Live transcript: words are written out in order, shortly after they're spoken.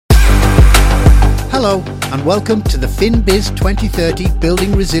Hello, and welcome to the FinBiz 2030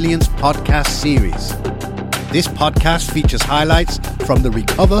 Building Resilience podcast series. This podcast features highlights from the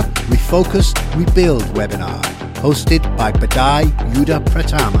Recover, Refocus, Rebuild webinar, hosted by Badai Yuda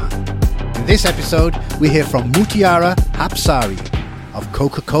Pratama. In this episode, we hear from Mutiara Hapsari of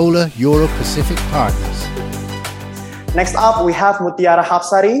Coca-Cola Euro-Pacific Partners. Next up, we have Mutiara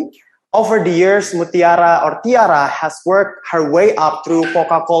Hapsari. Over the years, Tiara has worked her way up through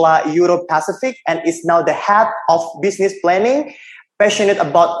Coca-Cola Euro-Pacific and is now the head of business planning, passionate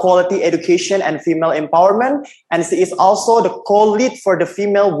about quality education and female empowerment. And she is also the co-lead for the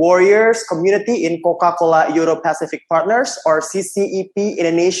Female Warriors community in Coca-Cola Euro-Pacific Partners, or CCEP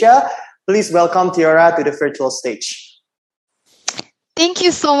Indonesia. Please welcome Tiara to the virtual stage. Thank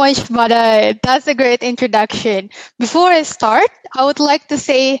you so much, Bada. That's a great introduction. Before I start, I would like to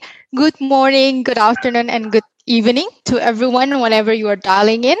say good morning, good afternoon, and good evening to everyone whenever you are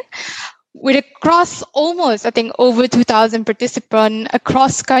dialing in. With across almost, over 2,000 participants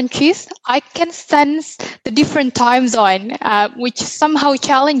across countries, I can sense the different time zone, which is somehow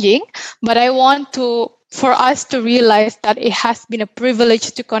challenging, but I want for us to realize that it has been a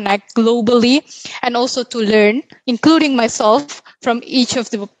privilege to connect globally and also to learn, including myself, from each of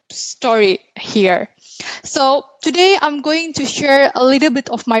the story here. So today I'm going to share a little bit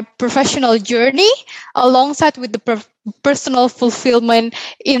of my professional journey alongside with the personal fulfillment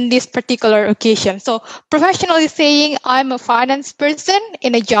in this particular occasion. So professionally saying, I'm a finance person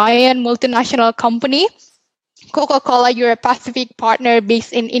in a giant multinational company, Coca-Cola Euro-Pacific partner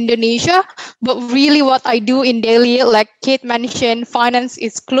based in Indonesia. But really what I do in daily, like Kate mentioned, finance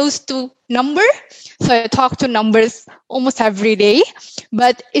is close to number. So I talk to numbers almost every day,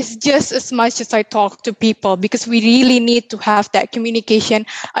 but it's just as much as I talk to people because we really need to have that communication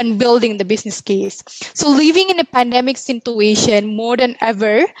and building the business case. So living in a pandemic situation more than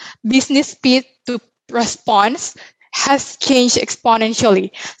ever, business speed to response has changed exponentially.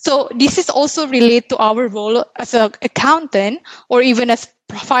 So this is also related to our role as an accountant or even as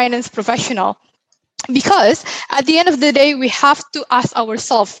finance professional. Because at the end of the day, we have to ask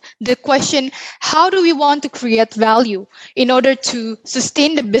ourselves the question, how do we want to create value in order to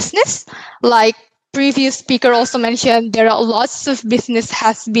sustain the business? Like previous speaker also mentioned, there are lots of business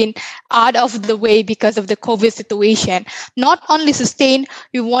has been out of the way because of the COVID situation. Not only sustain,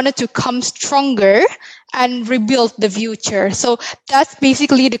 we wanted to come stronger and rebuild the future. So that's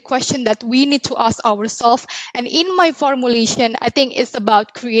basically the question that we need to ask ourselves. And in my formulation, I think it's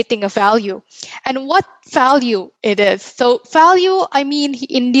about creating a value. And what value it is? So value,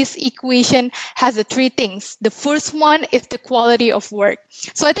 in this equation has the three things. The first one is the quality of work.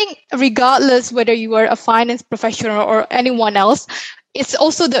 So I think regardless whether you are a finance professional or anyone else, it's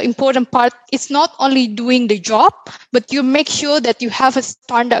also the important part. It's not only doing the job, but you make sure that you have a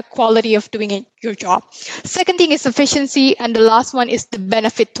standard quality of doing your job. Second thing is efficiency. And the last one is the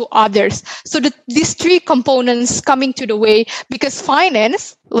benefit to others. So these three components coming to the way because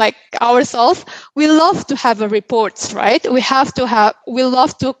finance, like ourselves, we love to have a reports, right? We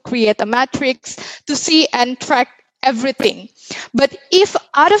love to create a matrix to see and track everything. But if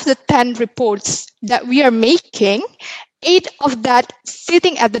out of the 10 reports that we are making, 8 of that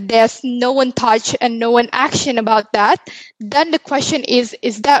sitting at the desk, no one touch and no one action about that, then the question is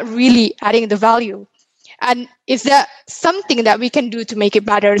that really adding the value? And is that something that we can do to make it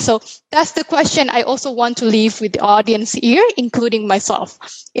better? So that's the question I also want to leave with the audience here, including myself,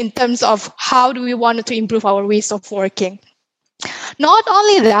 in terms of how do we want to improve our ways of working. Not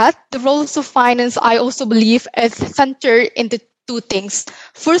only that, the roles of finance, I also believe, is centered in the two things.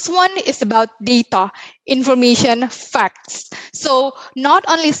 First one is about data, information, facts. So not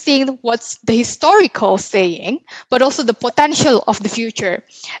only seeing what's the historical saying, but also the potential of the future.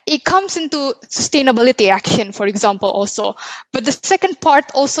 It comes into sustainability action, for example, also. But the second part,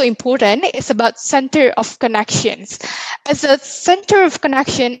 also important, is about center of connections. As a center of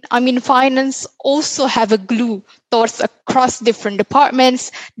connection, finance also have a glue towards across different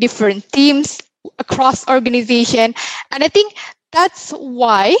departments, different teams, across organization. And I think that's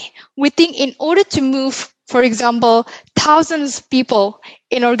why we think in order to move, for example, thousands of people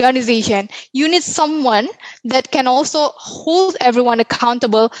in organization, you need someone that can also hold everyone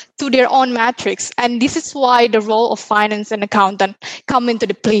accountable to their own metrics. And this is why the role of finance and accountant come into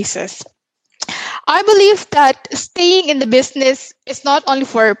the places. I believe that staying in the business is not only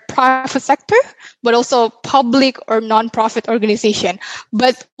for private sector, but also public or non-profit organization.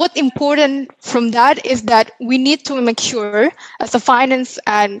 But what's important from that is that we need to make sure as a finance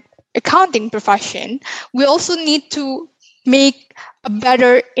and accounting profession, we also need to make a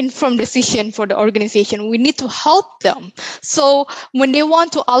better informed decision for the organization. We need to help them. So when they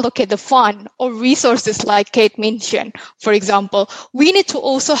want to allocate the fund or resources, like Kate mentioned, for example, we need to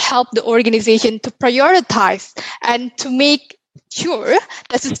also help the organization to prioritize and to make sure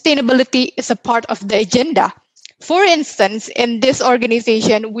that sustainability is a part of the agenda. For instance, in this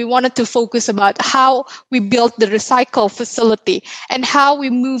organization, we wanted to focus about how we built the recycle facility and how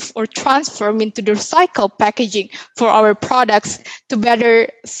we move or transform into the recycle packaging for our products to better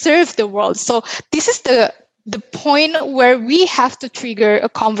serve the world. So this is the point where we have to trigger a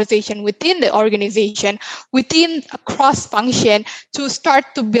conversation within the organization, within a cross function, to start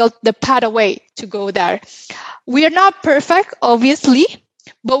to build the pathway to go there. We are not perfect, obviously,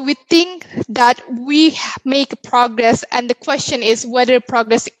 but we think that we make progress, and the question is whether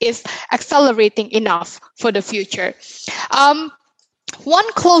progress is accelerating enough for the future.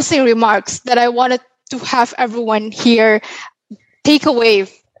 One closing remarks that I wanted to have everyone here take away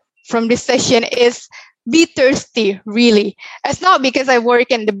from this session is be thirsty, really. It's not because I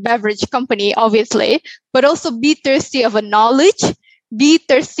work in the beverage company, obviously, but also be thirsty of a knowledge, be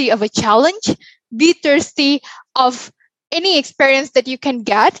thirsty of a challenge, be thirsty of any experience that you can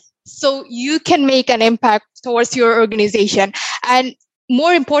get so you can make an impact towards your organization. And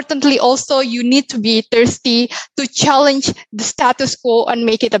more importantly, also, you need to be thirsty to challenge the status quo and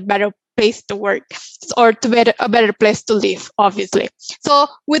make it a better place to work or a better place to live, obviously. So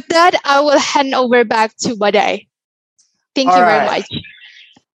with that, I will hand over back to Badai. Thank you very much.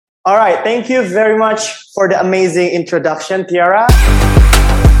 All right. Thank you very much for the amazing introduction, Tiara.